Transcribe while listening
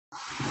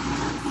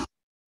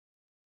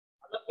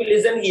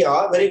listen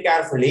here very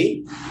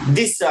carefully.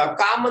 This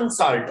common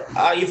salt,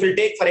 if you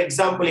take for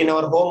example in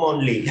our home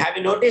only, have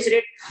you noticed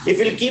it? If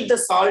you keep the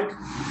salt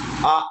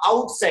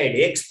outside,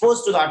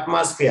 exposed to the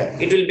atmosphere,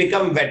 it will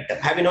become wet.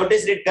 Have you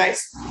noticed it,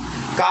 guys?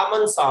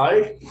 Common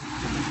salt,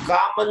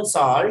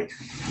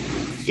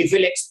 if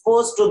you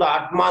expose to the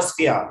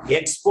atmosphere,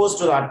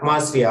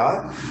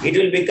 it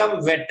will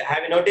become wet.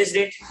 Have you noticed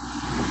it?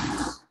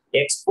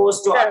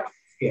 Exposed to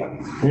atmosphere,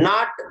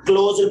 not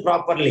closed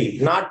properly,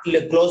 not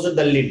closed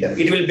the lid.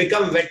 It will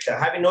become wet.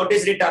 Have you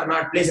noticed it or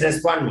not? Please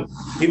respond me.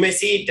 You may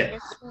see it.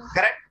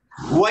 Correct?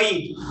 Why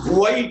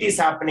it is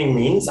happening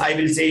means, I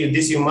will say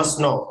this, you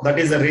must know. That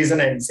is the reason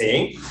I am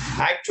saying.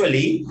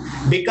 Actually,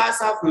 because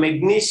of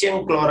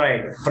magnesium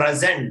chloride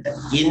present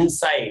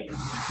inside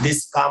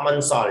this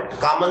common salt.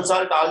 Common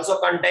salt also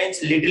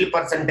contains little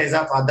percentage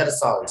of other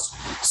salts.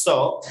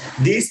 So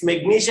this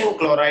magnesium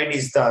chloride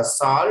is the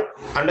salt,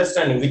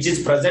 understanding, which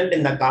is present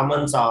in the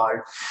common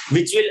salt,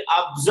 which will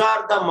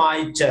absorb the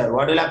moisture.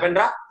 What will happen,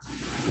 Ra?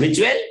 Which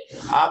will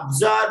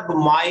absorb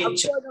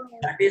moisture.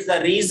 That is the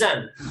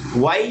reason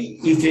why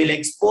if you will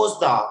expose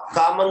the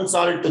common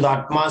salt to the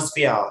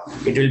atmosphere,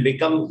 it will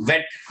become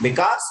wet,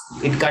 because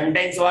it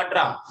contains what?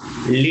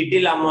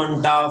 Little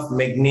amount of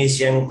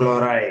magnesium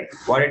chloride.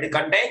 What it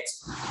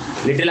contains?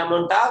 Little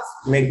amount of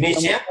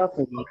magnesium.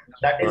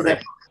 That is the.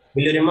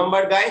 Will you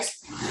remember,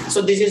 guys?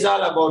 So this is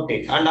all about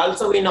it. And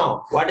also we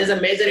know what is the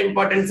major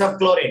importance of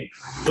chlorine.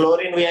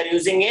 Chlorine we are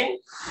using in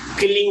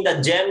killing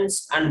the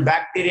germs and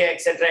bacteria,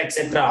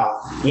 etc.,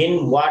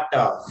 in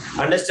water.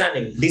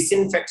 Understanding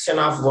disinfection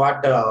of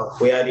water,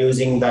 we are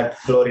using that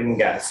chlorine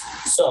gas.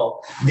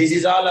 So this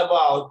is all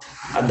about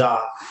the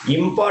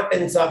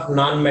importance of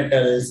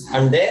non-metals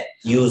and their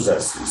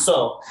users.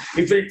 So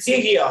if you see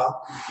here,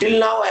 till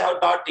now I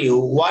have taught you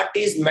what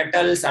is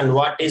metals and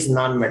what is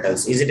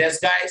non-metals. Is it yes,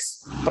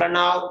 guys?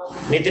 Pranav,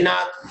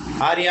 Nitinath,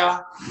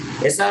 Arya,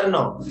 yes or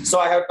no? So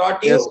I have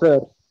taught you. Yes, sir.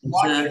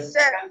 What is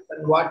metals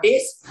and what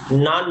is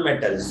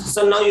non-metals.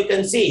 So now you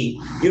can see,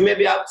 you may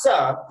be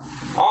observed,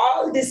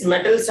 all these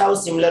metals have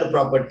similar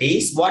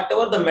properties.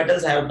 Whatever the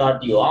metals I have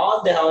taught you,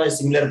 all they have a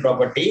similar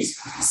properties.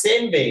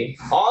 Same way,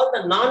 all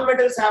the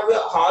non-metals have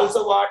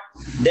also what?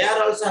 They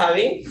are also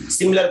having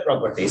similar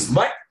properties.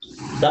 But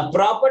the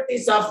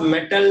properties of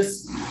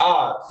metals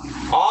are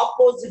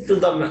opposite to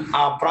the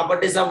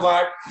properties of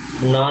what?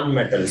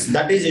 Non-metals.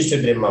 That is, you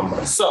should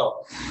remember.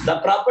 So the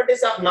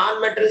properties of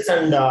non-metals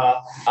and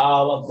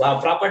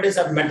properties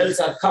of metals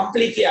are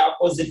completely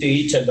opposite to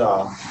each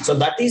other. So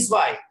that is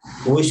why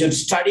we should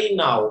study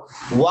now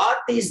what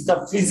is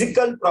the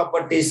physical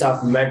properties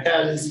of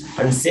metals,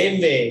 and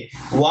same way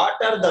what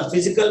are the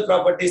physical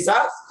properties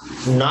of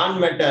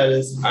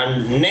non-metals,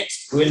 and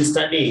next we'll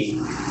study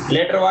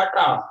later what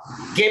are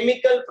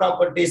chemical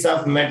properties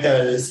of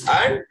metals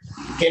and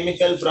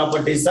chemical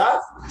properties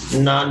of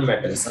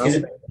non-metals. Is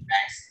it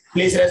nice?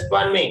 Please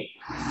respond me.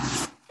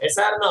 Yes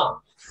or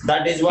no?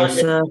 That is what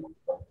Yes,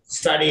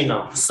 study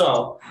now.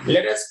 So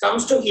let us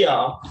comes to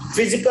here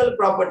physical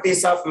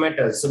properties of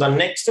metals. So the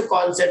next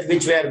concept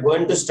which we are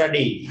going to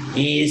study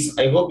is,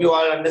 I hope you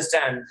all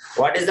understand,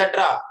 what is that?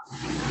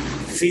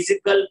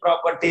 Physical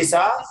properties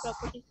of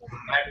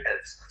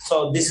metals.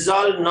 So this is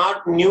all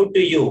not new to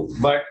you,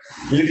 but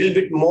little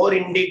bit more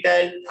in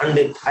detail,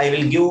 and I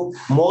will give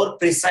more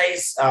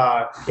precise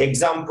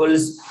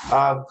examples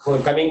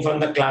coming from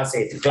the class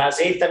 8.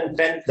 Class 8 and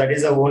 10th, that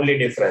is the only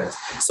difference.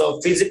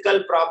 So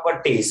physical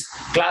properties.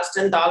 Class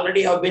 10th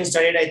already have been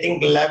studied, I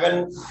think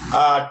 10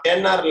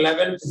 or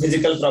 11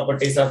 physical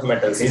properties of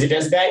metals. Is it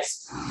yes,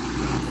 guys?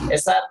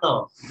 Yes or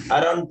no?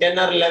 Around 10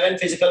 or 11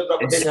 physical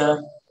properties. Yes,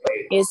 sir.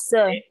 Yes,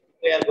 sir.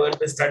 We are going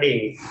to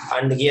study,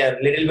 and here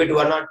little bit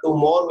one or two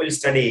more will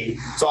study.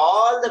 So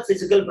all the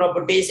physical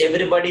properties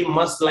everybody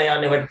must lie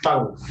on your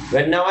tongue.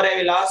 Whenever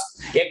I will ask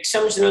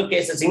exceptional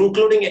cases,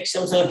 including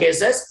exceptional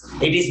cases,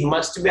 it is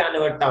must be on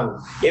your tongue.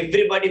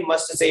 Everybody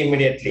must say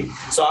immediately.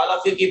 So all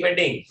of you keep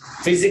reading.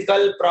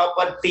 Physical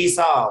properties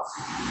of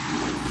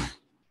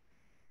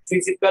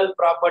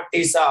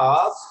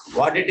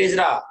what it is,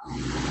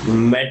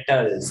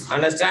 metals.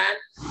 Understand?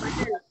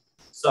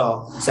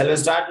 So, shall we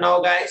start now,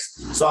 guys?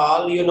 So,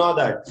 all you know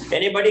that.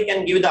 Anybody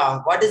can give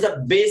what is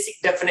the basic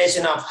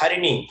definition of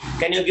Harini?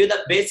 Can you give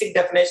the basic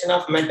definition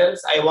of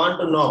metals? I want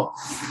to know.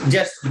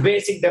 Just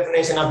basic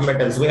definition of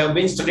metals. We have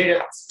been studied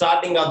at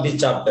starting of this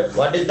chapter.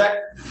 What is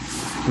that?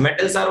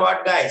 Metals are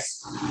what,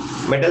 guys?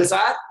 Metals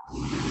are?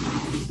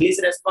 Please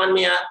respond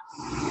me.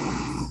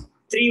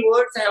 3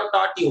 words I have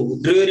taught you.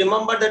 Do you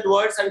remember that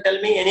words and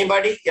tell me?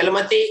 Anybody?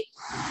 Yalmati?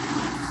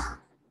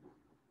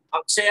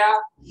 Akshaya?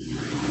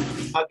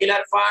 Akil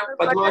Arfan,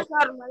 Padma.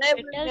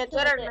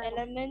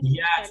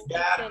 Yes, they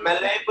are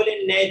malleable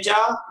in nature.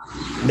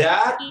 They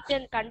are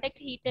Conduct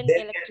heat and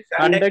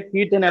Conduct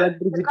heat and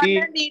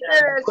electricity.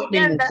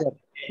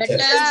 Metal,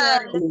 sir.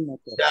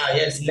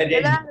 Yes, let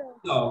it.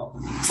 So,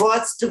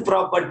 first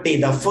property,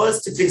 the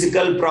first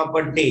physical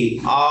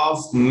property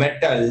of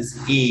metals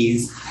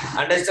is,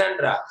 understand,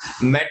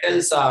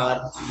 metals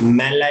are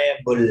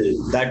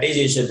malleable. That is,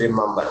 you should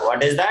remember.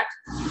 What is that?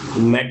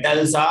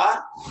 Metals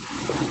are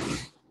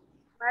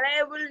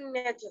Malleable in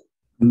nature.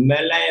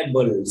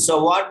 malleable.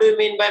 So what do you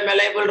mean by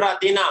malleable,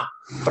 Ratina?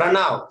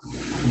 Pranav?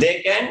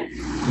 They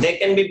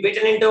can be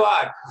beaten into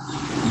what?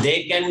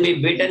 They can be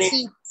beaten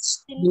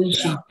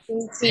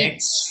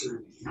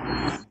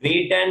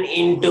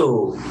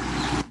into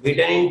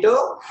beaten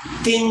into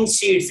thin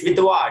sheets with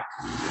what?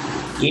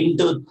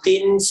 Into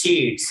thin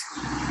sheets.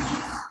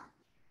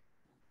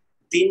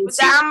 Thin With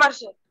the hammer,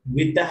 sir.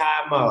 with the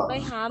hammer. By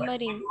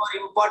hammering. One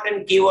more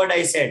important keyword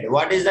I said.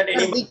 What is that?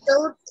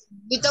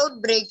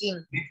 Without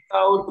breaking.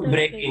 Without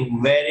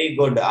breaking. Very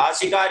good.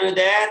 Ashika, are you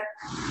there?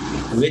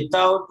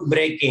 Without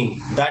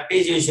breaking. That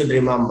is, you should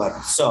remember.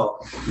 So,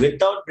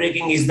 without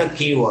breaking is the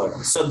keyword.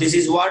 So, this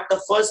is what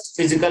the first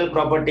physical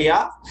property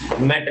of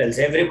metals.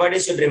 Everybody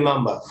should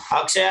remember.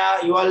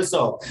 Akshaya, you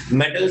also.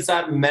 Metals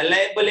are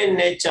malleable in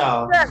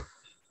nature. Sir.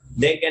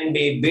 They can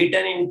be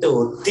beaten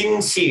into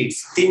thin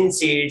sheets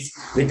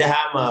with a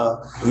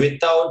hammer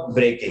without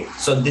breaking.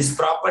 So this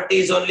property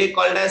is only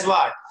called as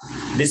what?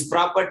 This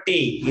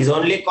property is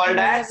only called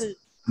as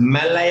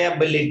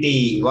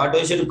malleability. What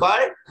we should call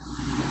it?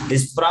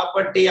 This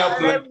property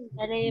of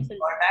Malleable.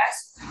 called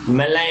as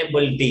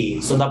malleability.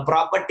 So the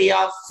property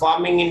of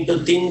forming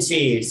into thin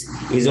sheets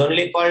is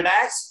only called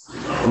as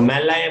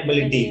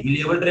malleability. Will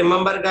you able to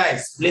remember,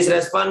 guys? Please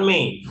respond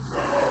me.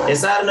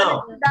 Yes or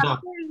no? No.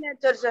 In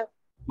nature, sir.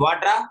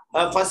 What?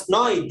 First,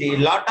 no, a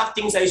lot of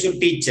things I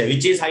should teach,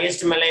 which is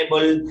highest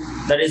malleable.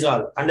 That is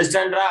all.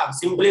 Understand, Ra?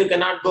 Simply you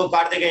cannot go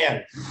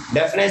Karthikeyan.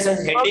 Definitions,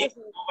 heading,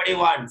 nobody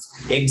wants.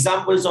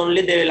 Examples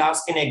only they will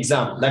ask in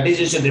exam. That is,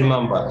 you should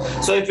remember.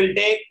 So, if you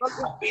take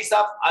a piece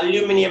of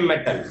aluminium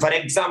metal, for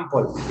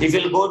example, if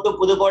you go to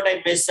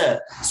Pudukkottai Mess,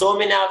 so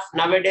many of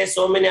nowadays,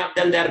 so many of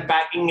them they are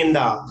packing in the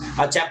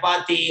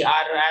chapati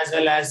or as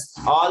well as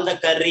all the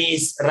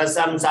curries,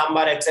 rasam,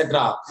 sambar,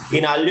 etc.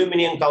 in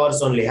aluminium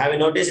covers only. Have you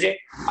noticed it?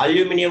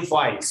 Aluminium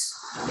foils.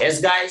 Yes,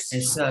 guys?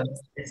 Yes, sir.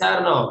 Yes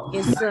or no?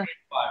 Yes, sir.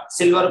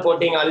 Silver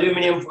coating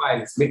aluminium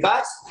foils,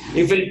 because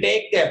if you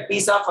take a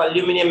piece of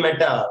aluminium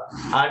metal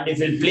and if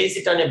you place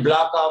it on a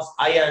block of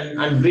iron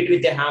and beat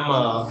with a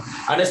hammer,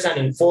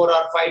 understanding 4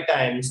 or 5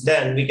 times,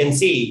 then we can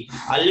see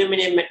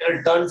aluminium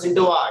metal turns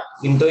into what?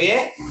 Into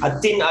a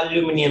thin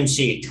aluminium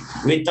sheet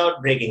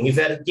without breaking. If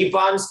you keep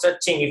on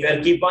stretching, if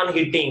you keep on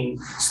hitting,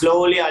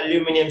 slowly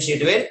aluminium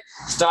sheet will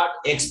start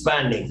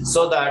expanding,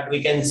 so that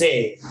we can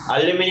say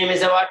aluminium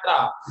is a what?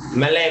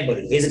 Malleable.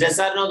 Is it yes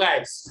or no,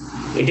 guys?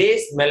 It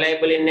is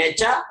malleable in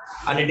nature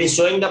and it is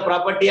showing the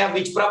property of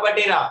which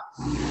property?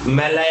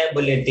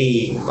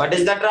 Malleability. What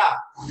is that?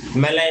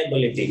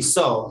 Malleability.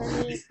 So,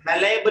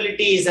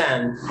 malleability is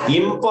an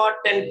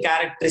important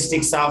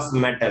characteristics of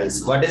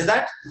metals. What is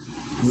that?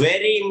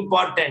 Very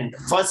important.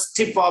 First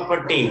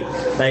property.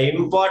 The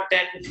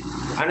important,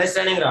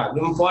 understanding,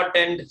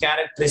 important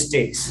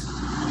characteristics.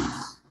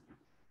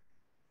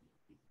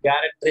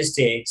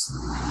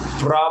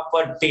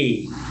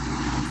 Property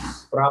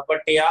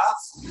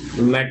of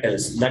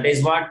metals. That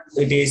is what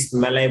it is,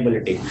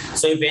 malleability.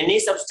 So if any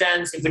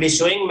substance, if it is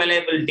showing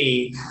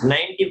malleability,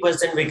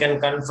 90% we can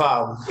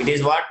confirm it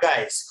is what,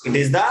 guys? It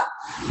is the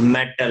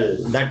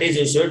metal. That is,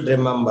 you should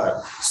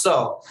remember.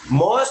 So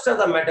most of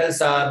the metals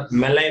are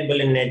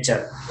malleable in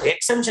nature.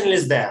 Exception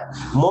is there.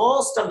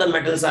 Most of the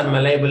metals are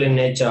malleable in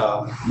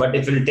nature. But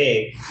if you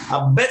take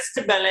a best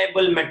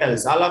malleable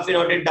metals, all of you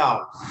note it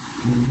down.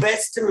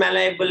 Best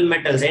malleable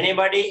metals.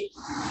 Anybody?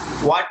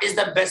 What is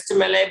the best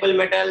malleable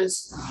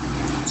metals?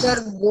 Sir,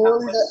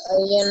 gold,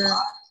 iron.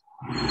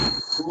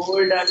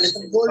 Gold and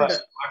silver. Gold. What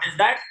is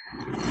that?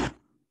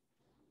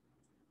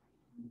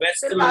 Best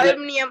Sir,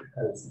 malleable aluminum.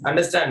 metals.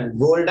 Understand?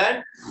 Gold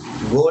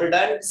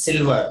and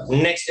silver.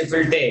 Next, if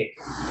we take,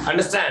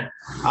 understand,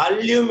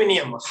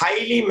 aluminium,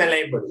 highly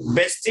malleable.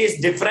 Best is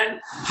different,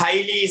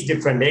 highly is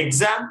different.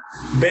 Exam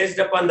based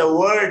upon the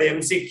word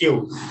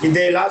MCQ. If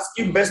they'll ask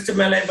you best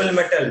malleable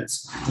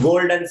metals,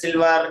 gold and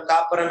silver,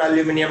 copper and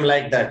aluminium,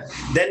 like that,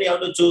 then you have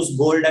to choose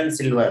gold and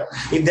silver.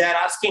 If they are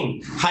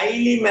asking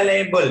highly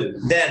malleable,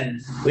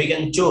 then we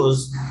can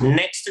choose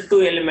next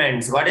 2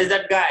 elements. What is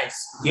that, guys?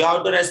 You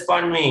have to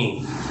respond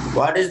me.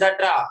 What is that?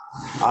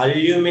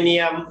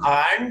 Aluminium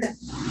and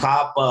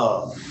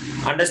copper.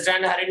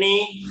 Understand,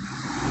 Harini?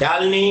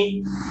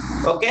 Yalni?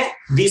 Okay,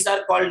 these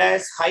are called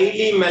as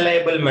highly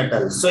malleable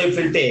metals. So if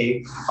you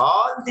take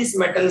all these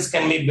metals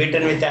can be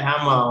beaten with a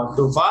hammer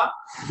to form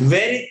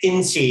very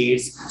thin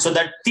sheets. So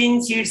that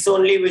thin sheets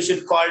only we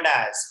should call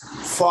as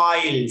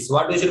foils.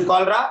 What we should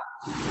call,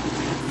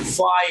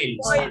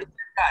 foils.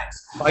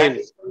 For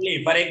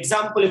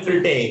example, if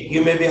you take,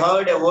 you may be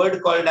heard a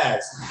word called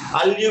as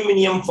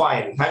aluminium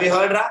foil. Have you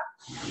heard, Ra?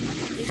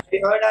 Have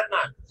you heard or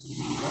not?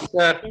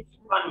 Sir.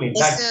 Yes,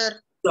 Yes,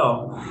 sir.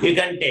 So you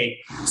can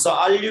take, so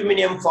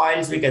aluminum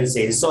foils we can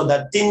say. So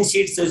the thin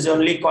sheets is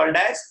only called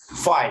as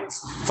foils.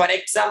 For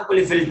example,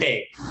 if we'll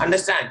take,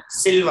 understand,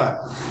 silver.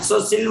 So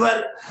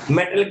silver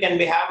metal can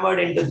be hammered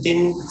into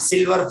thin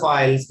silver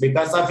foils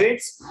because of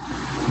its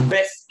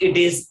best, it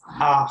is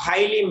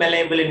highly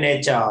malleable in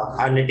nature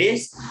and it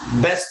is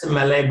best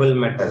malleable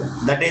metal.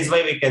 That is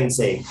why we can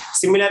say.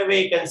 Similar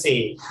way you can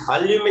say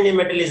aluminum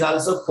metal is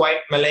also quite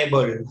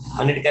malleable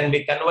and it can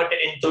be converted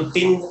into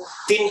thin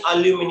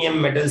aluminum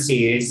metal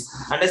sheets.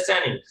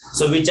 Understanding?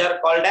 So which are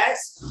called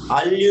as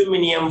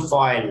aluminum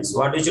foils.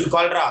 What we should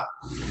call, Ra?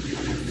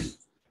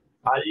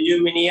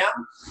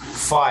 Aluminum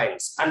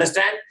foils.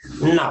 Understand?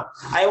 Now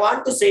I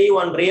want to say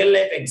one real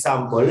life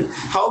example.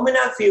 How many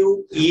of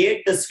you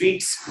ate the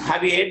sweets?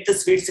 Have you ate the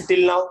sweets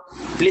till now?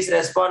 Please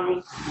respond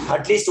me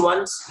at least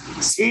once.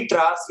 Sweet,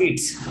 Ra,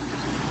 sweets.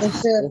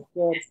 Yes, sir.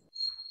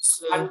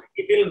 And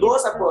it will go,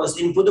 suppose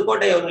in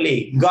Pudukkottai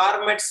only,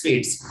 garment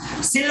sweets.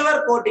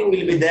 Silver coating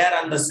will be there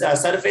on the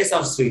surface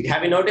of sweet.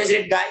 Have you noticed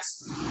it,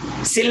 guys?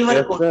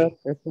 Silver coating.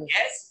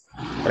 Yes.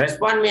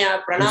 Respond me,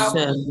 Pranav.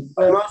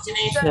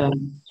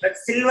 But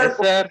silver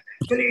coating,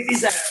 actually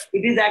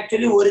it is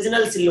actually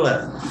original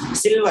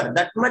silver.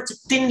 That much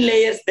thin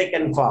layers they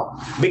can form.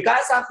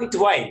 Because of it,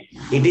 why?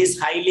 It is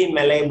highly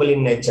malleable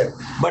in nature.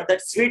 But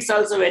that sweets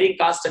also very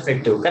cost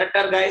effective. Correct,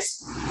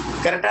 guys?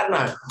 Correct or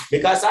not?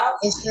 Because of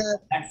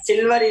that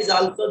silver is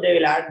also, they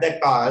will add the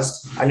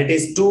cost and it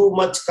is too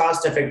much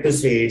cost effective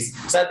sweets.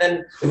 So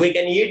then we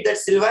can eat that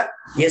silver.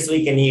 Yes,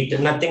 we can eat.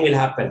 Nothing will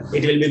happen.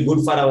 It will be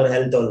good for our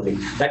health only.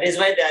 That is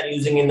why they are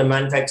using in the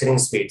manufacturing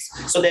sweets.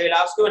 So they will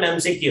ask you an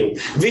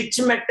MCQ. Which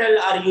metal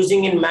are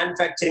using in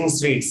manufacturing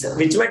sweets?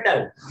 Which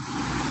metal?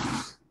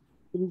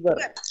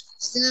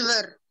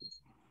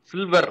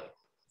 Silver.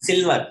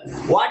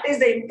 What is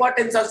the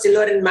importance of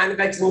silver in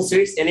manufacturing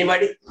sweets?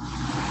 Anybody?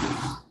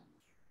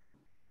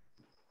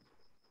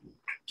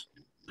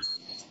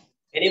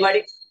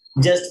 Anybody?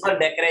 Just for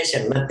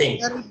decoration,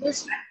 nothing.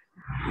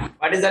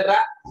 What is that, Ra?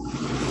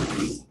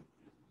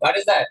 What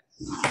is that?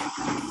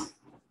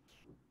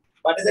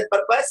 What is that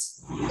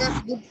purpose?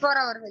 That's good for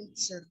our health,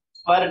 sir.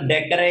 For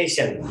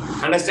decoration.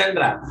 Understand,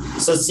 Ra?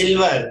 So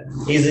silver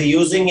is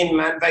using in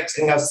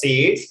manufacturing of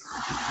sweets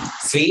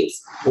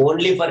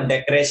only for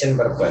decoration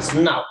purpose.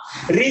 Now,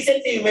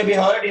 recently you may be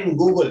heard in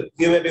Google,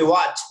 you may be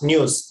watch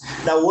news,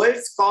 the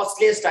world's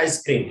costliest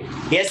ice cream.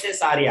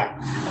 Yes, Arya.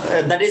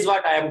 That is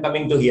what I am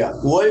coming to here.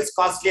 World's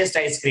costliest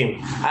ice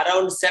cream.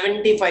 Around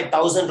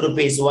 75,000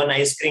 rupees one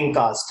ice cream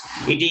cost.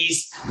 It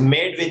is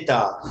made with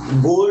a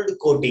gold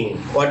coating.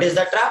 What is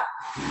that, Ra?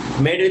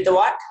 Made with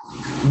what?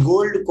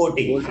 Gold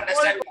coating.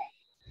 Understand?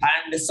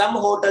 And some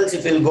hotels,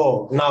 if you'll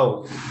go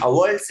now,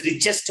 world's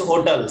richest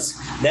hotels,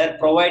 they're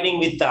providing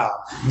with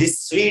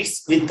these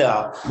sweets with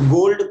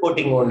gold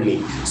coating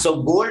only.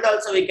 So gold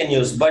also we can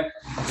use, but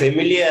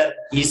familiar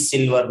is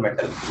silver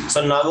metal.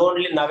 So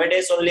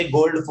nowadays only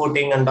gold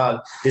coating and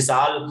all. This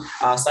all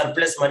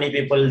surplus money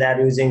people, they are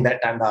using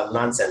that and all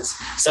nonsense.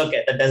 So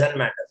okay, that doesn't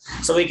matter.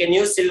 So we can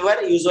use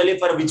silver usually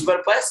for which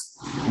purpose?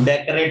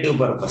 Decorative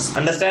purpose.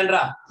 Understand,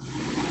 Ra?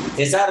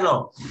 Yes or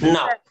no?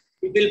 Now,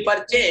 we will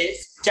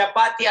purchase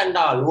chapati and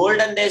all.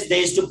 Olden days,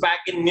 they used to pack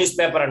in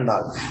newspaper and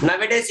all.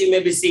 Nowadays, you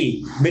may be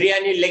see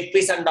biryani leg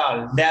piece and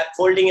all. They are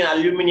folding in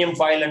aluminum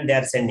foil and they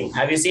are sending.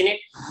 Have you seen it?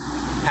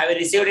 Have you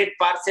received it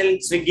parcel,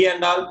 Swiggy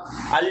and all?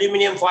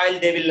 Aluminum foil,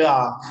 they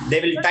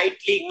will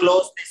tightly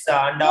close this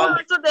and all.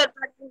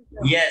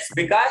 Yes,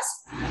 because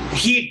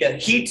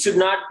heat should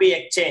not be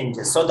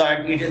exchanged, so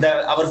that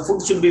our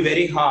food should be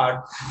very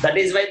hot. That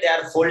is why they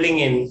are folding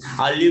in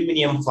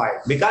aluminum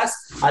foil. Because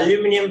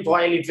aluminum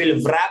foil, it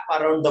will wrap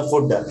around the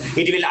food.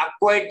 It will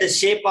acquire the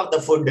shape of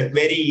the food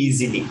very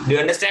easily. Do you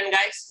understand,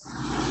 guys?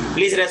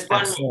 Please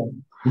respond.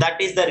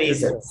 That is the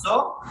reason.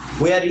 So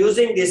we are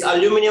using these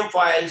aluminum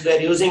foils. We are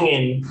using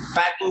in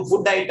packing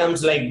food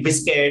items like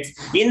biscuits.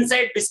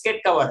 Inside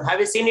biscuit cover,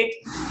 have you seen it?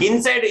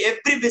 Inside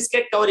every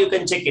biscuit cover, you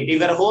can check it. If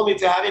you are home,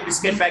 if you have a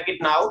biscuit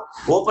packet now,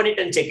 open it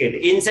and check it.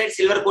 Inside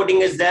silver coating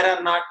is there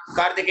or not?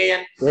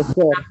 Karthikeyan? Yes,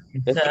 sir.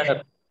 Yes,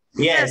 sir.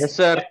 Yes,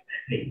 sir.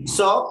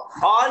 So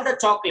all the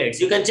chocolates,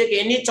 you can check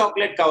any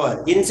chocolate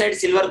cover. Inside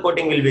silver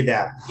coating will be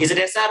there. Is it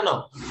yes or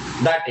no?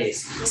 That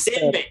is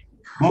same way.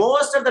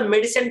 Most of the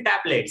medicine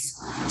tablets,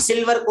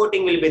 silver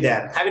coating will be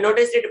there. Have you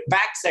noticed it?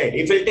 Backside,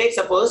 if you take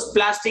suppose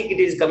plastic, it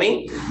is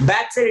coming.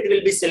 Backside, it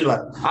will be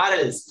silver. Or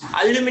else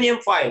aluminum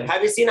foil.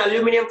 Have you seen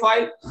aluminum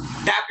foil?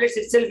 Tablets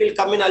itself will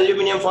come in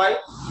aluminum foil.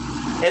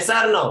 Yes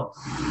or no?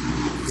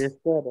 Yes,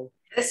 sir.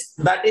 Yes,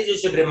 that is you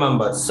should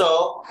remember.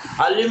 So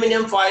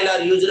aluminum foil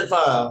are used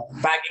for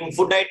packing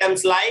food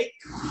items like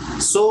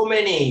so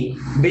many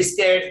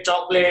biscuits,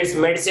 chocolates,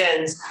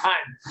 medicines.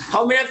 And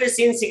how many of you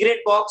seen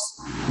cigarette box?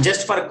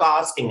 Just for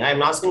asking, I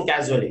am asking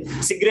casually.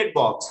 Cigarette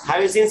box.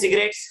 Have you seen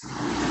cigarettes?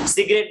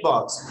 Cigarette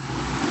box.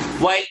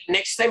 While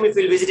next time if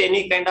you visit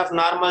any kind of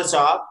normal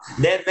shop,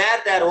 where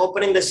they are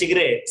opening the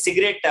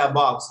cigarette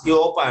box, you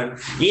open,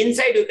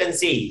 inside you can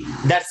see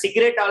that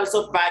cigarette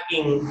also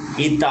packing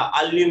with the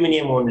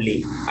aluminum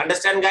only.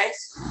 Understand,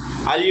 guys?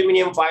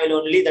 Aluminum foil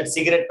only. That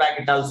cigarette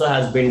packet also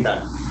has been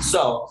done.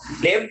 So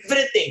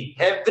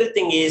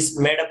everything is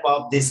made up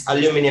of this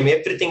aluminum.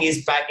 Everything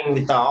is packing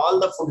with all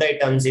the food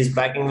items is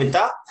packing with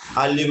the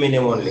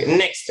aluminum only.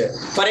 Next,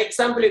 for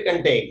example, you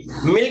can take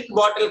milk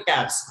bottle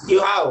caps.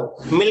 You have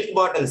milk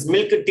bottles,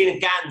 milk tin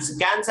cans.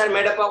 Cans are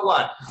made up of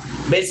what?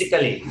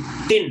 Basically,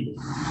 tin.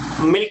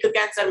 Milk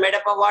cans are made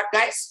up of what,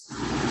 guys?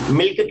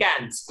 Milk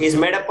cans is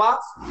made up of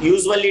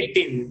usually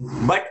tin,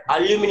 but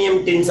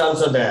aluminum tins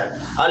also there.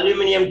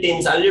 Aluminum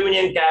tins,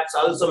 aluminum caps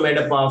also made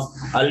up of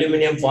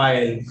aluminum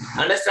foil.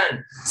 Understand?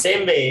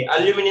 Same way,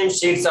 aluminum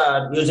sheets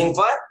are using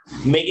for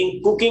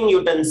making cooking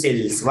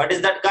utensils. What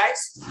is that,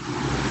 guys?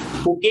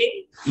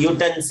 Cooking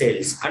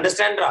utensils.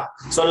 Understand, Ra?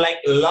 So like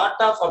lot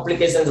of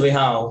applications we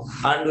have,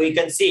 and we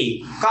can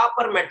see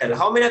copper metal.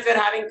 How many of you are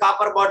having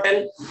copper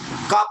bottle?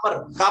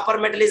 Copper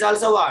metal is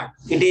also what?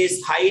 It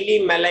is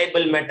highly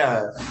malleable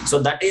metal. So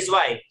that is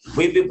why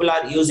we people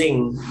are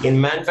using in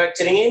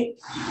manufacturing in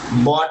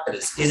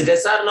bottles. Is it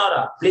yes or no,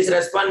 Ra? Please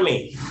respond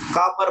me.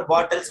 Copper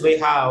bottles we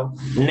have.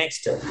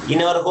 Next,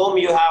 in our home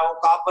you have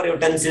copper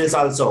utensils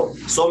also.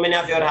 So many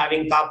of you are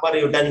having copper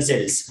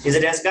utensils. Is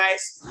it yes,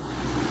 guys?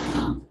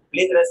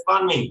 Please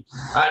respond me,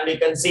 and you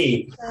can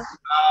see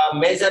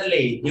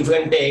majorly if you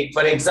can take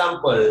for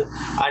example,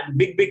 and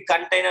big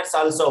containers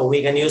also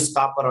we can use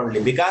copper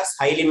only because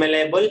highly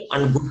malleable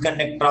and good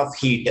conductor of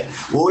heat.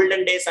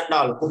 Olden days and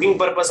all cooking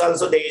purpose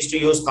also they used to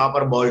use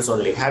copper bowls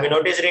only. Have you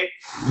noticed it?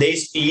 They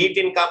used to eat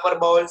in copper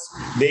bowls,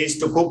 they used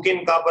to cook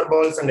in copper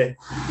bowls, and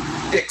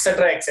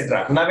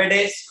etc.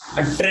 Nowadays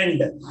a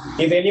trend,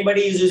 if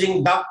anybody is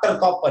using Dr.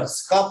 copper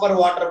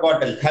water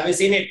bottle, have you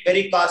seen it?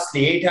 Very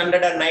costly,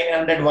 800 or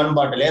 900 one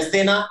bottle. Yes,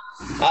 Dena?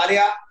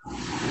 Arya?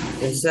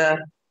 Yes, sir.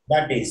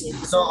 That is.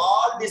 So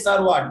all these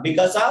are what?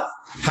 Because of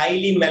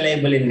highly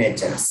malleable in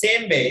nature.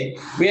 Same way,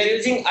 we are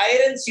using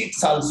iron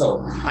sheets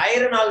also.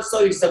 Iron also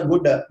is a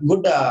good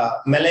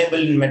malleable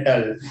in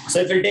metal.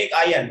 So if you take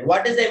iron,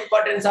 what is the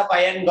importance of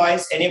iron,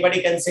 guys?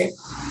 Anybody can say?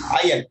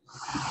 Iron.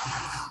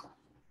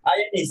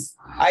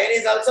 Iron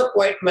is also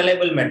quite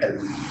malleable metal.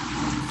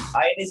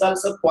 Iron is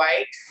also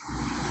quite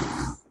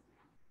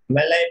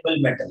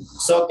malleable metal.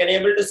 So can you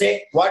able to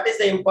say what is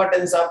the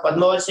importance of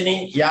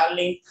Padmavarshini,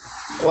 Yalini,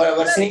 or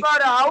Varshini?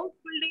 For house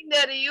building,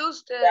 they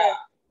used.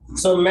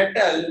 So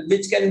metal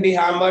which can be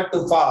hammered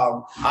to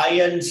form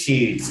iron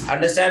sheets.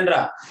 Understand,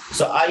 Ra?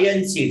 So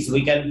iron sheets,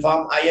 we can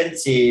form iron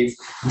sheets.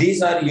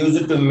 These are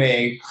used to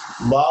make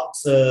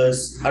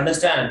boxes.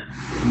 Understand?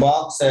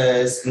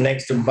 Boxes,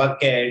 next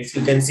buckets.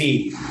 You can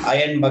see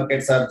iron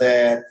buckets are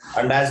there,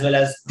 and as well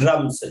as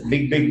drums,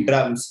 big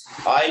drums,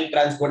 oil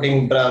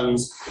transporting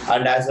drums,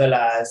 and as well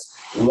as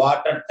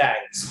water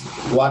tanks,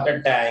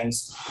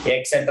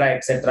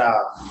 etc.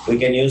 We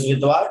can use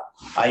with what?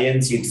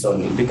 Iron sheets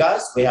only,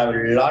 because we have a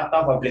lot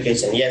of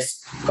application.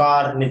 Yes,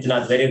 car,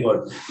 Nitinath, very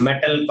good.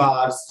 Metal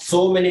cars,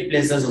 so many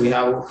places we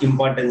have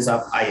importance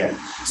of iron.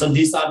 So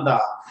these are the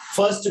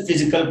first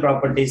physical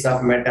properties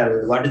of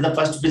metal. What is the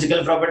first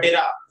physical property,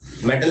 Ra?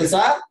 Metals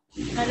are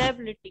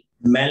Malleability.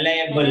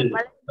 malleable.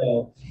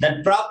 So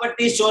that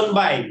property shown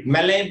by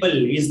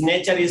malleable is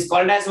nature is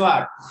called as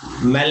what?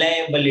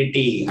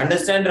 Malleability.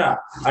 Understand, Ra?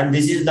 And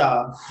this is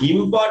the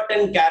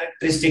important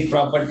characteristic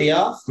property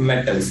of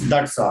metals.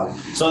 That's all.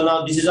 So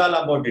now this is all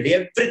about it.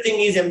 Everything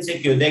is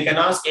MCQ. They can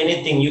ask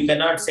anything. You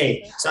cannot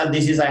say, sir,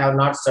 this is I have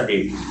not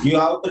studied. You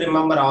have to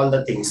remember all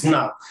the things.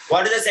 Now,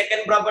 what is the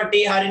second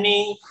property,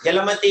 Harini,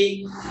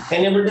 Yalamati?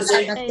 Can you able to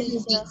say?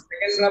 Second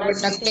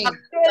property.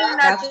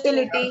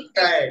 Ductility.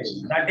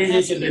 That is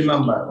you should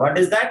remember. What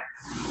is that?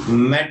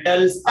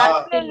 Metals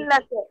are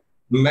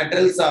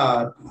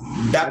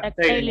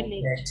ductile in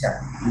nature.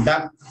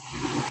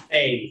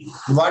 Ductile.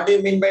 What do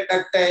you mean by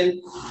ductile?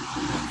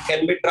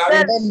 Can be drawn.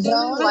 Can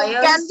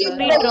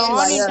be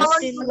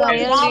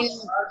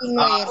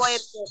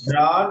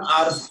Drawn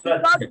or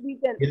stretched.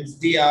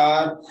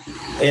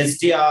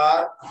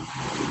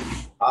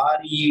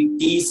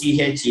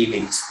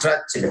 STRETCHED.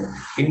 Stretched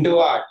into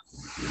what?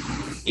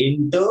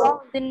 Into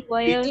thin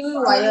wires.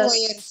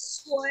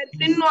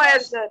 Thin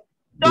wires, sir.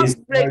 these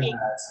Stop breaking.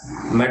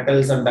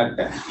 metals and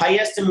ductile.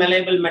 Highest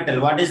malleable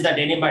metal. What is that?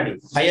 Anybody?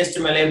 Highest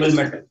malleable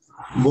metal.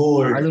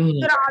 Gold.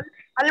 Aluminum.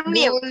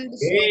 Aluminium.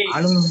 Hey,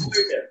 gold.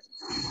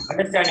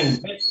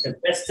 Understanding.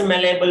 Best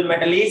malleable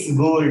metal is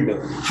gold.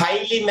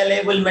 Highly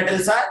malleable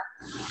metals are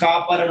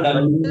copper and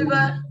aluminum.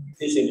 Silver.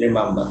 You should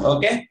remember.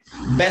 Okay.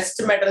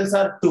 Best metals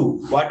are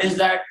two. What is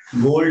that?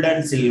 Gold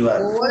and silver.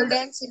 Gold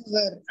and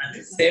silver.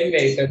 Same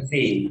way you can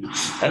see.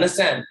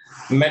 Understand?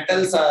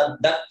 Metals are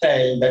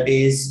ductile. That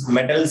is,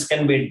 metals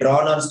can be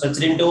drawn or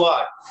stretched into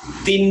what?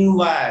 Thin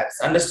wires.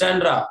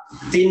 Understand, Ra?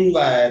 Thin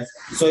wires.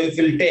 So if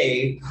you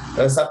take,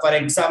 so for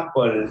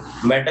example,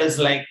 metals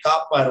like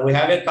copper, we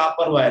have a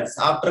copper wires.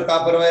 After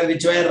copper wire,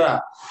 which wire, Ra?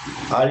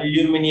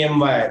 Aluminum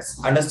wires.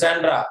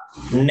 Understand, Ra?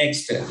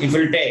 Next, if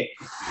you take,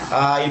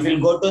 if you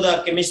go to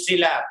the chemistry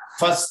lab,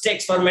 first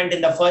experiment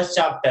in the first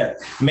chapter,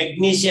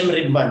 magnesium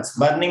ribbons,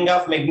 burning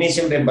of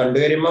magnesium ribbon. Do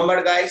you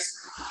remember, guys?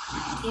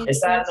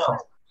 Yes or no?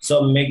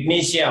 So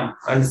magnesium,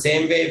 and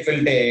same way if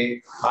we'll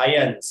take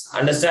ions,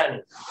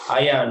 understand?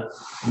 Ion,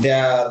 they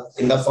are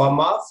in the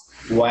form of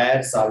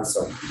wires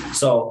also.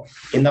 So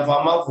in the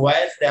form of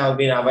wires, they have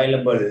been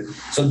available.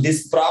 So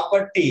this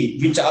property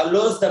which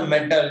allows the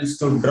metals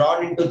to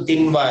drawn into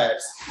thin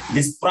wires,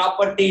 this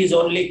property is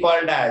only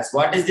called as,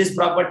 what is this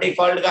property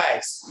called,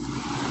 guys?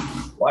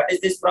 What is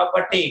this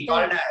property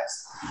called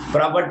as?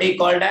 Property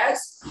called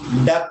as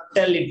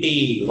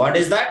ductility. What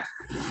is that?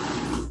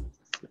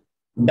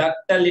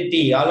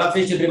 Ductility. All of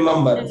you should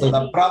remember. So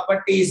the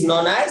property is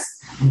known as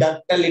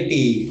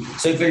ductility.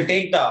 So if we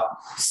take the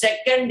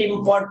second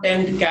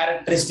important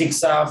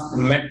characteristics of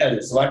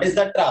metals, what is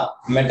that?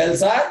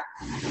 Metals are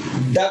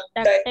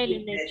ductile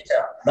in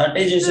nature. That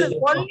is, you should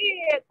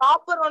only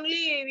copper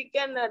only we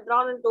can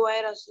draw into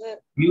wire, sir.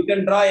 You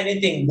can draw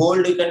anything.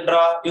 Gold you can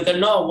draw. You can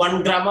know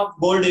 1 gram of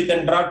gold you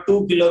can draw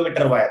 2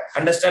 kilometer wire.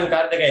 Understand,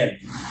 Karthikeyan?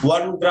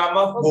 1 gram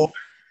of gold.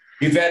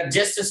 If you are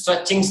just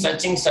stretching,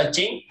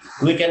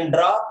 we can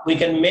draw, we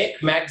can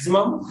make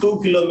maximum 2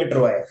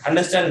 kilometer wire.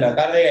 Understand,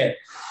 Karthikeyan?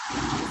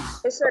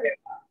 Yes, sir.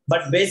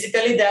 But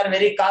basically they are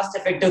very cost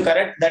effective,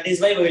 correct? That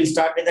is why we will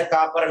start with the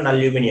copper and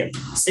aluminum.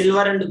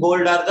 Silver and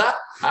gold are the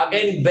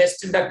again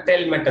best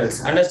ductile metals.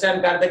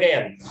 Understand,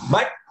 Karthikeyan?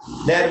 But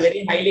they are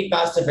very highly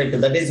cost effective.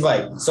 That is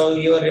why. So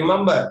you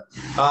remember,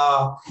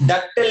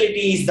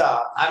 ductility is the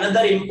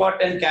another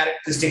important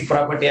characteristic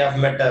property of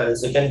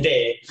metals. You can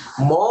take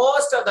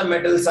most of the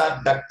metals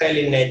are ductile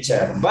in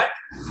nature, but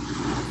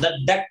the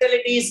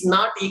ductility is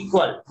not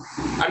equal.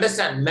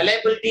 Understand,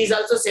 malleability is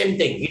also same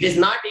thing. It is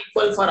not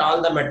equal for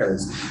all the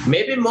metals.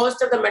 Maybe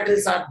most of the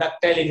metals are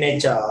ductile in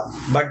nature,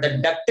 but the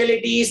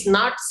ductility is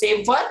not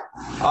same for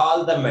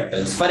all the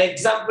metals. For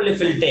example, if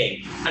we'll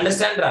take,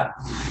 understand, Ra?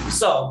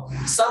 So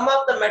some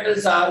of the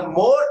metals are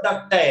more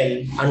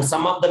ductile and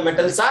some of the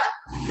metals are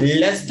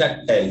less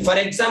ductile. For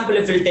example,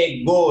 if we'll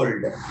take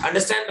gold,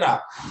 understand, Ra?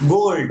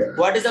 Gold.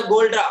 What is a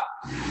gold, Ra?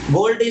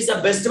 Gold is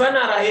the best one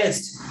or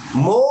highest?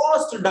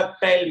 Most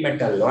ductile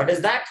metal. What is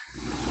that?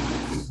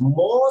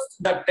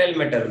 Most ductile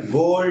metal.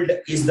 Gold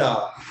is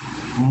the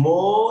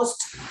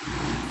most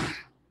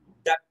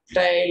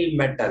ductile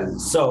metal.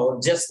 So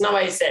just now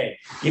I said,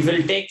 if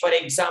we'll take for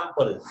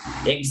example,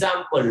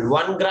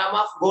 1 gram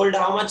of gold,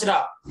 how much,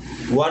 Ra?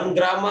 1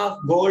 gram of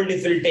gold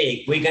if we'll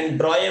take, we can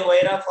draw a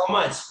wire of how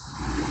much?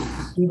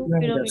 2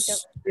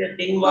 kilometers.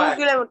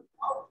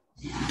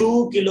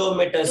 2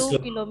 kilometers. 2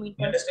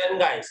 kilometers. Understand,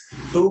 guys?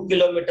 2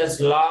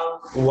 kilometers long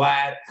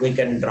wire we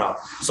can draw.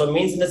 So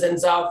means in the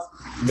sense of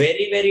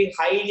very, very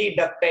highly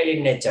ductile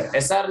in nature.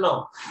 Yes or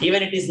no?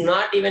 Even it is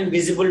not even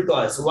visible to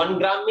us. 1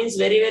 gram means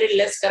very, very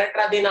less, correct,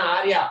 Radina,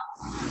 Arya?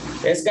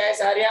 Yes, guys,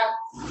 Arya?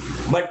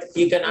 But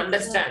you can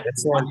understand.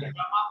 1 gram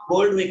of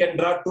gold we can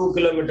draw 2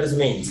 kilometers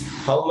means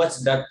how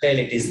much ductile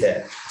it is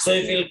there. So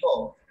if we'll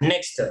go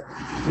next,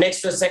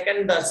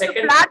 second.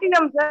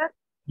 Platinum, sir.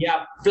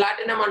 Yeah,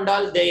 platinum and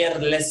all, they are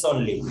less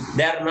only.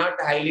 They are not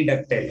highly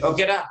ductile.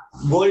 Okay, Ra?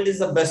 Gold is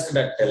the best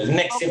ductile.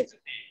 Next. Okay.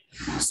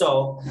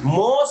 So,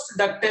 most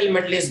ductile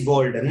metal is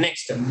gold.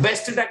 Next,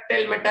 best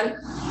ductile metal.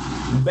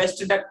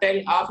 Best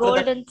ductile after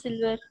Gold and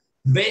silver.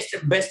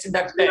 Best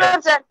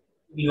ductile.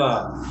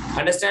 Silver.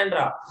 Understand,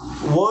 Ra?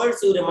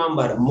 Words you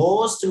remember.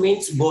 Most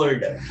means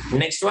gold.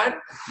 Next one,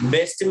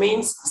 best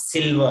means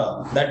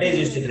silver. That is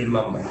you should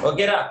remember.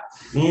 Okay, Ra?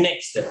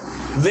 Next,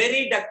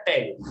 very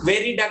ductile.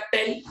 Very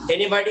ductile.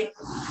 Anybody?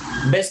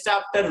 Best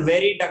after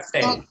very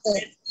ductile.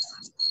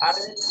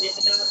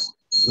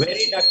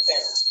 Very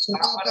ductile.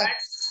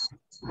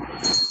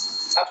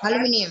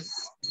 Aluminium.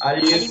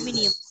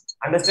 Aluminium.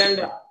 Understand,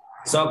 Ra?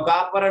 So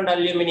copper and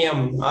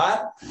aluminum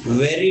are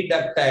very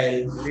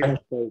ductile and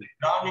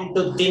drawn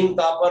into thin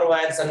copper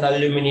wires and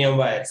aluminum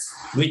wires,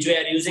 which we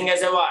are using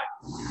as a what?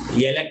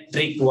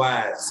 Electric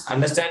wires.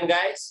 Understand,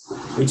 guys?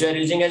 Which we are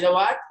using as a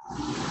what?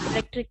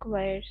 Electric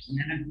wires.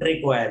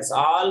 Electric wires.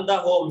 All the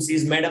homes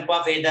is made up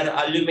of either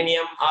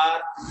aluminum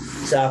or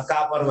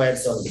copper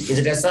wires only. Is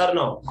it yes or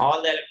no?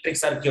 All the electric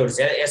circuits.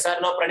 Yes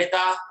or no,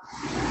 Pranita?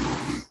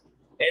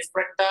 Yes,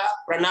 Pranita,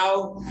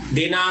 Pranav,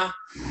 Dina.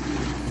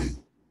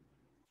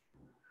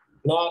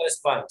 No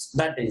response.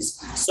 That is.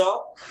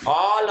 So,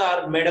 all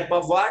are made up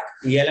of what?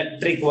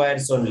 Electric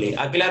wires only.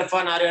 Akilar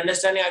Fan, are you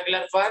understanding,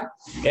 Akilar Fan?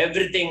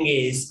 Everything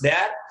is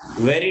there,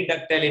 very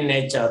ductile in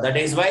nature. That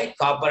is why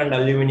copper and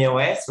aluminum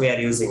wires we are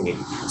using it.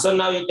 So,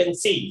 now you can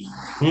see.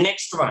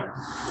 Next one.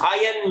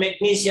 Iron,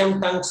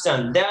 magnesium,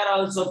 tungsten. They are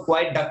also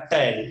quite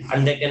ductile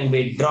and they can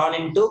be drawn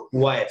into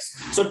wires.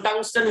 So,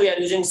 tungsten we are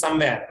using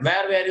somewhere.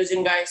 Where we are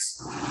using, guys?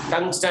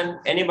 Tungsten.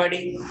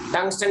 Anybody?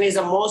 Tungsten is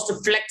the most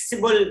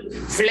flexible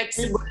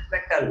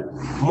metal.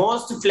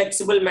 Most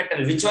flexible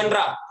metal. Which one,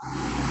 Ra?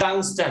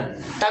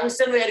 Tungsten.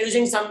 Tungsten we are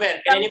using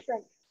somewhere. Can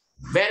anybody?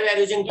 Where we are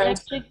using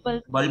tungsten?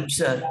 Electric Bulbs,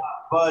 sir.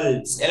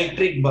 Bulbs.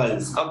 Electric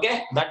bulbs.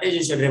 Okay? That is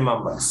you should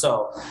remember.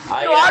 So,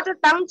 what is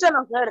tungsten,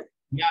 sir?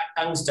 Yeah,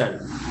 tungsten.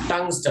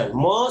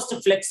 Most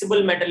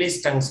flexible metal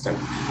is tungsten.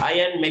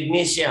 Iron,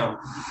 magnesium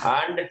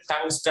and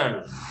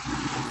tungsten.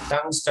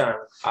 tungsten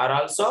are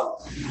also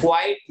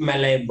quite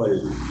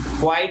malleable,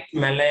 quite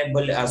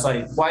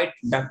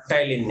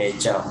ductile in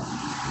nature,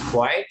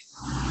 quite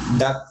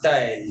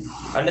ductile.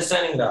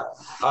 Understanding that?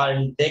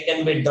 And they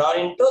can be drawn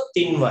into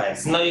thin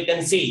wires. Now you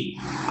can see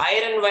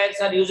iron wires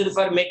are used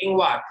for making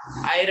what?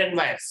 Iron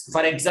wires.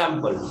 For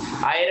example,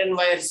 iron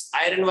wires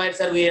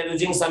are we are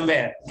using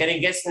somewhere. Can you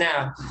guess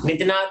now?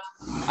 Nitinath,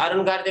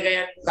 Arun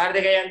Karthikeyan,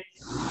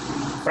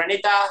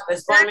 Pranita,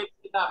 respond me.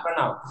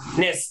 Pranav.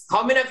 Yes.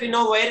 How many of you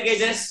know wire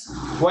gauges?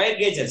 Wire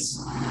gauges.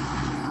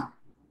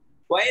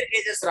 Wire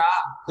gauges,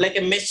 like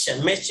a mesh.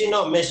 Mesh, you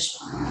know, mesh.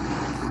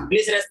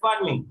 Please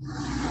respond me.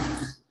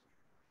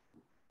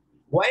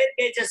 Wire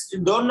gauges,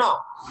 you don't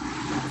know.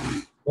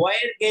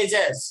 Wire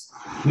gauges.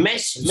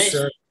 Mesh.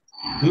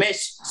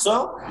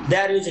 So they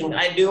are using. Do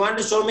you want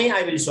to show me?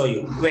 I will show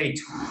you. Wait.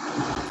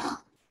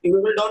 You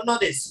people don't know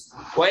this.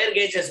 Wire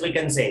gauges, we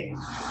can say.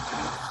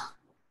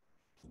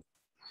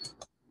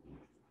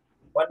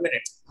 1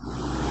 minute.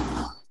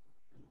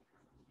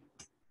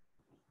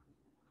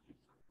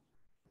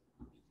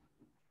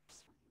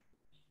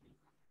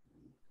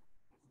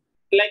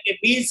 Like a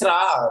piece,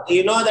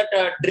 you know that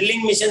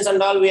drilling machines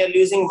and all, we are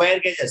using wire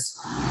gauges.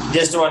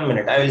 Just 1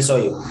 minute, I will show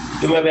you.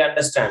 You may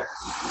understand.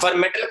 For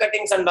metal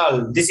cuttings and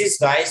all, this is,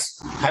 guys,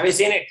 have you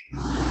seen it?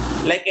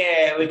 Like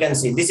we can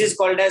see, this is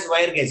called as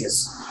wire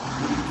gauges.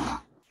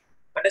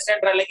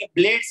 Understand, like a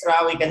blades,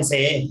 we can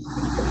say.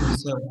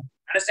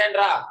 Understand,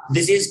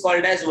 this is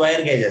called as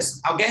wire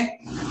gauges. Okay,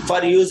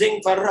 for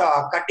using for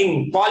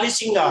cutting,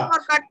 polishing. For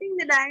cutting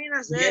the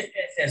diamonds, sir.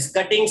 Yes.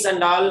 Cuttings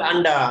and all,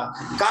 and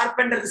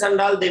carpenters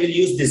and all, they will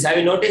use this. Have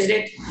you noticed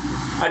it?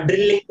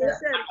 Drilling. Yes,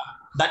 sir.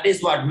 That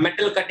is what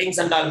metal cuttings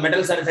and all,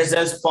 metal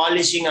surfaces,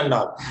 polishing and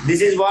all.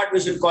 This is what we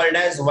should call it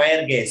as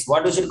wire gauge.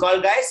 What we should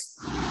call, guys?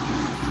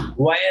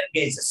 Wire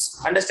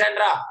gauges. Understand,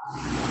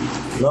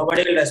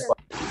 Nobody will respond.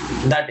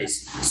 That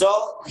is.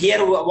 So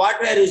here,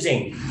 what we are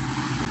using?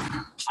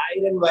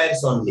 Iron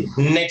wires only.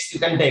 Next, you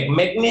can take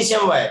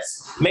magnesium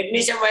wires.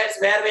 Magnesium wires,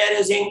 where we are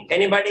using?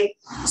 Anybody?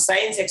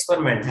 Science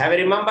experiment. Have you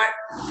remembered?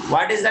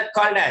 What is that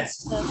called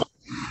as?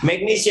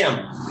 Magnesium.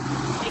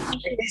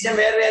 Magnesium,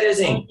 where we are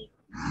using?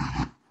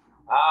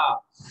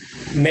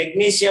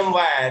 Magnesium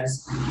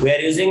wires we are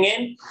using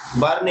in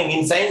burning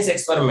in science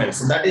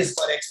experiments. That is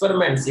for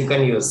experiments you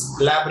can use.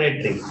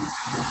 Laboratory.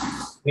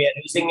 We are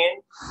using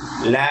in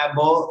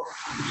laboratory.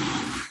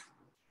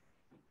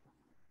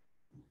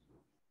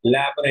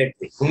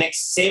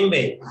 Next, same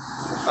way.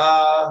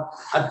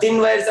 A thin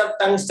wires of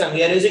tungsten.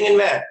 We are using in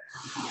where?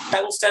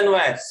 Tungsten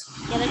wires.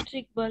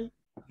 Electric bulb.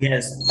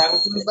 Yes,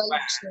 tungsten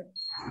wires.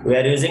 We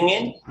are using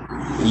in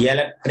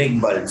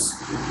electric bulbs.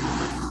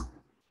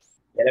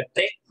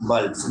 Electric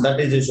bulbs. That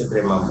is, you should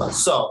remember.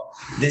 So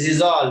this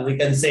is all we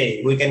can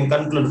say. We can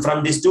conclude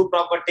from these two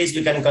properties.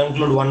 We can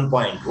conclude one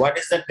point. What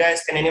is that,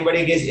 guys? Can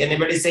anybody guess?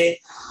 Anybody say?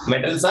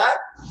 Metals are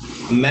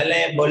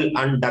malleable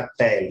and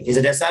ductile. Is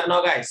it yes or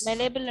no, guys?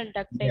 Malleable and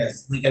ductile.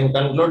 Yes. We can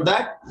conclude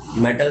that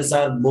metals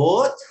are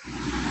both.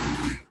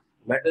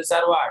 Metals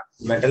are what?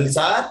 Metals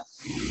are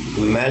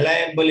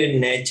malleable in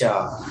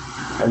nature,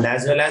 and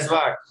as well as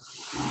what?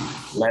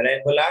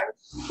 Malleable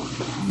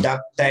and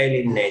ductile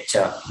in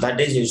nature.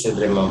 That is, you should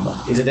remember.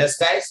 Is it yes,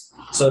 guys?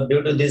 So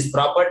due to this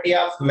property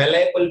of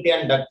malleability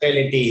and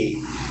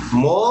ductility,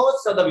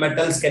 most of the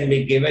metals can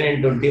be given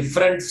into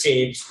different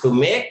shapes to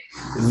make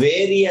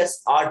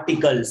various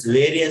articles,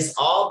 various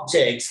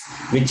objects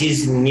which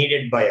is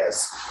needed by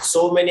us.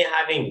 So many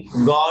having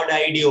god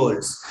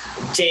ideals,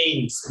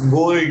 chains,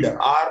 gold,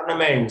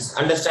 ornaments,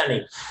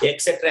 understanding,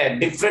 etc.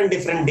 Different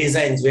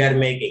designs we are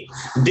making.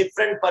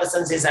 Different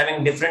persons is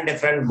having different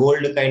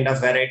gold kind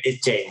of variety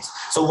chains.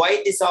 So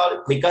why this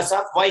all? Because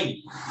of why?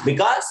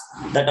 Because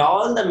that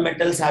all the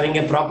metals having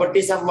a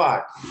properties of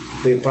what?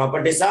 The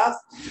properties of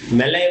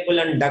malleable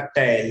and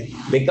ductile.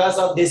 Because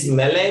of this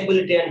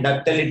malleability and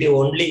ductility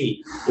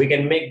only, we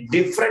can make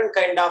different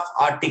kind of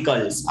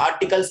articles.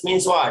 Articles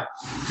means what?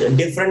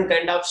 Different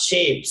kind of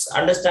shapes.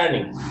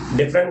 Understanding?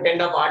 Different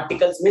kind of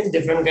articles means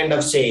different kind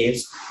of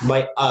shapes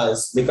by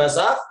us because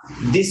of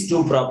these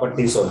two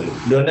properties only.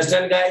 Do you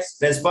understand, guys?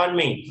 Respond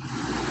me.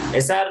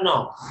 Yes or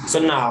no? So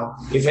now,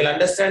 if you'll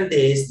understand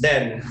this,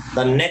 then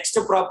the next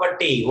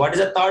property, what is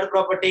the third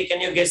property? Can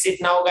you guess it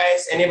now,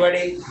 guys?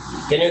 Anybody?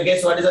 Can you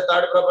guess what is the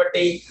third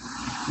property?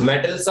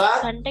 Metals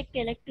are Conduct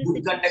electricity.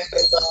 good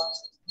conductors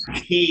of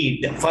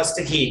heat. First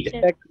heat.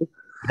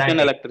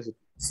 Electricity.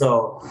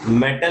 So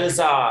metals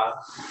are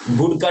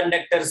good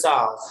conductors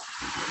of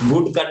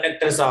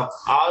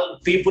all.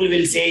 People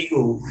will say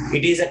you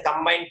it is a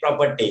combined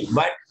property,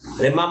 but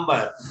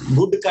remember,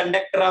 good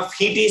conductor of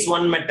heat is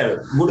one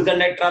metal, good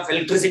conductor of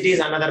electricity is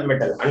another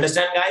metal.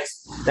 Understand,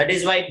 guys? That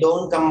is why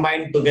don't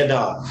combine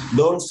together,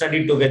 don't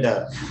study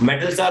together.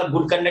 Metals are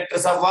good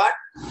conductors of what?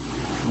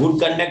 Good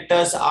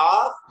conductors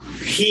of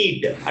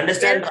heat.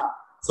 Understand? Yes.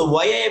 So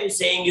why I am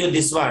saying you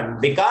this one?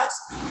 Because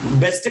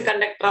best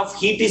conductor of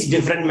heat is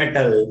different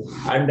metal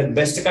and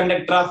best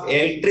conductor of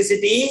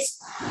electricity is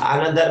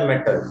another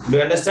metal. Do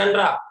you understand,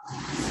 Ra?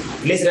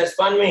 Please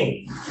respond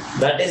me.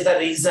 That is the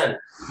reason.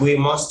 we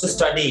must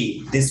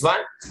study this one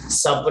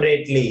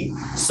separately.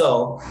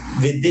 So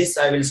with this,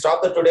 I will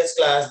stop the today's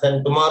class.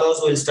 Then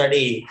tomorrow's we'll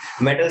study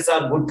metals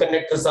are good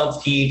conductors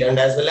of heat, and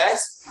as well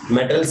as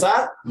metals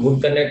are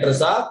good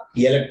conductors of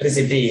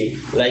electricity.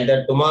 Like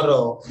that,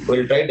 tomorrow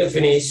we'll try to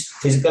finish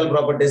physical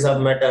properties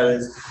of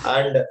metals,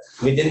 and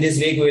within this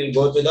week we'll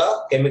go to the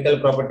chemical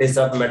properties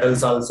of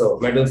metals also.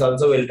 Metals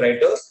also we'll try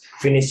to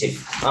finish it.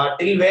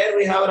 Till where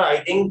we have,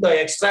 I think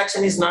the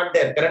extraction is not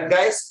there. Correct,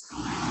 guys?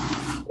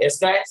 Yes,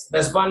 guys,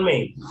 respond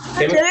me.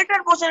 Related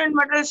portion in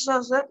metals,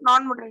 sir.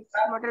 Non-metals.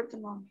 Metals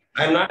and non.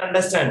 I'm not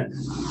understand.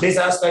 Please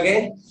ask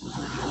again.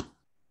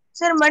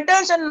 Sir,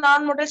 metals and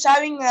non-metals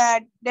having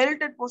a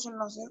deleted portion,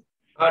 no, sir.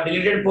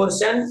 Deleted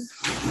portion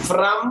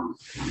from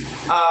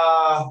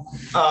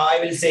I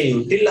will say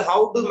you till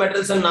how do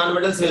metals and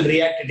non-metals will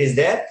react. It is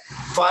there.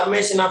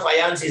 Formation of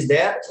ions is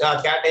there.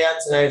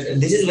 Cations.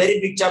 This is very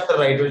big chapter,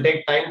 right? It will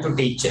take time to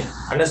teach.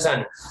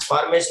 Understand?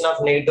 Formation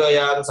of negative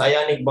ions,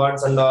 ionic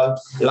bonds, and all.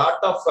 Lot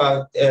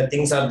of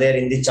things are there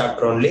in this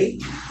chapter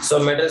only. So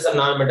metals and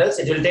non-metals,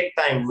 it will take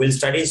time. We'll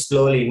study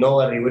slowly. No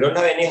worry. We don't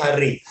have any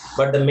hurry.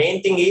 But the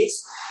main thing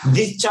is,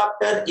 this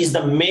chapter is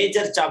the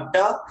major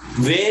chapter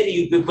where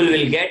you people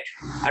will get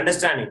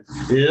understanding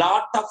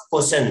lot of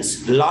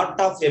questions, lot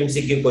of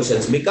MCQ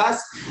questions,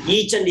 because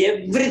each and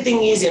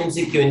everything is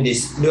MCQ in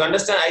this. Do you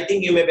understand? I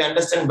think you may be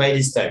understand by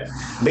this time,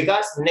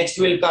 because next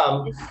will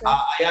come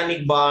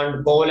ionic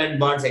bond, covalent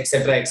bonds,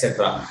 etc.,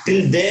 etc.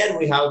 Till there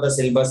we have the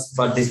syllabus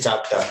for this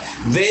chapter.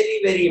 Very,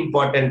 very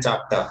important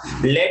chapter.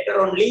 Later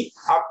only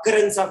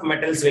occurrence of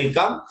metals will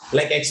come,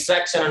 like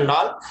extraction and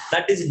all.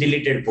 That is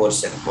deleted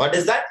portion. What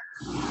is that?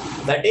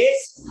 That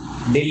is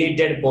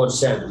deleted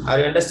portion. Are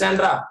you understand,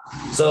 Ra?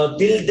 So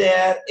till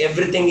there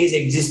everything is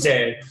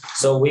existed.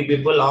 So we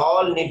people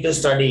all need to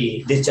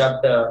study this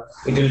chapter.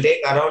 It will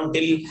take around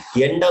till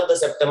end of the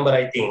September,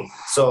 I think.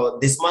 So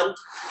this month,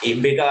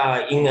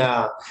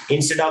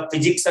 instead of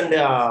physics and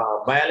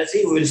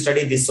biology, we will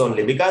study this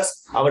only,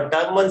 because our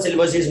term 1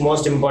 syllabus is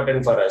most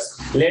important for us.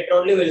 Later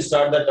only we will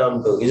start the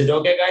term 2. Is it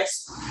okay,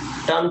 guys?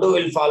 Term 2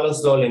 will follow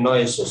slowly, no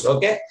issues.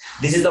 Okay,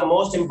 this is the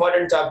most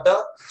important chapter,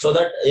 so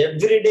that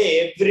every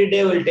day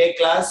we'll take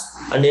class,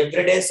 and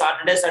every day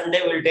Saturday,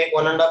 Sunday we'll take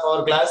 1.5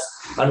 hour class,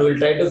 and we'll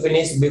try to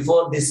finish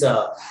before this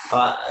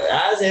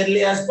as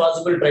early as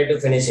possible. Try to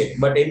finish it.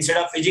 But instead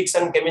of physics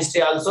and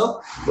chemistry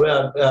also,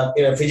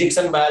 physics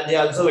and biology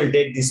also will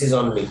take this is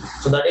only.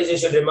 So that is you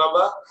should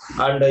remember,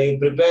 and you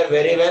prepare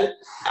very well.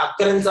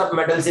 Occurrence of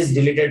metals is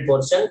deleted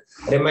portion,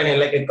 remaining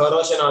like a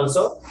corrosion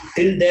also.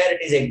 Till there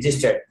it is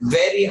existed.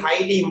 Very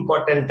highly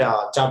important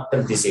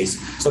chapter this is.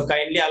 So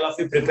kindly all of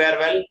you prepare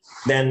well.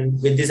 Then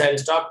with this I will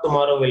stop.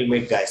 Tomorrow we'll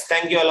meet, guys.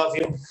 Thank you all of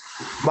you.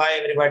 Bye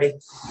everybody.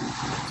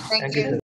 Thank you.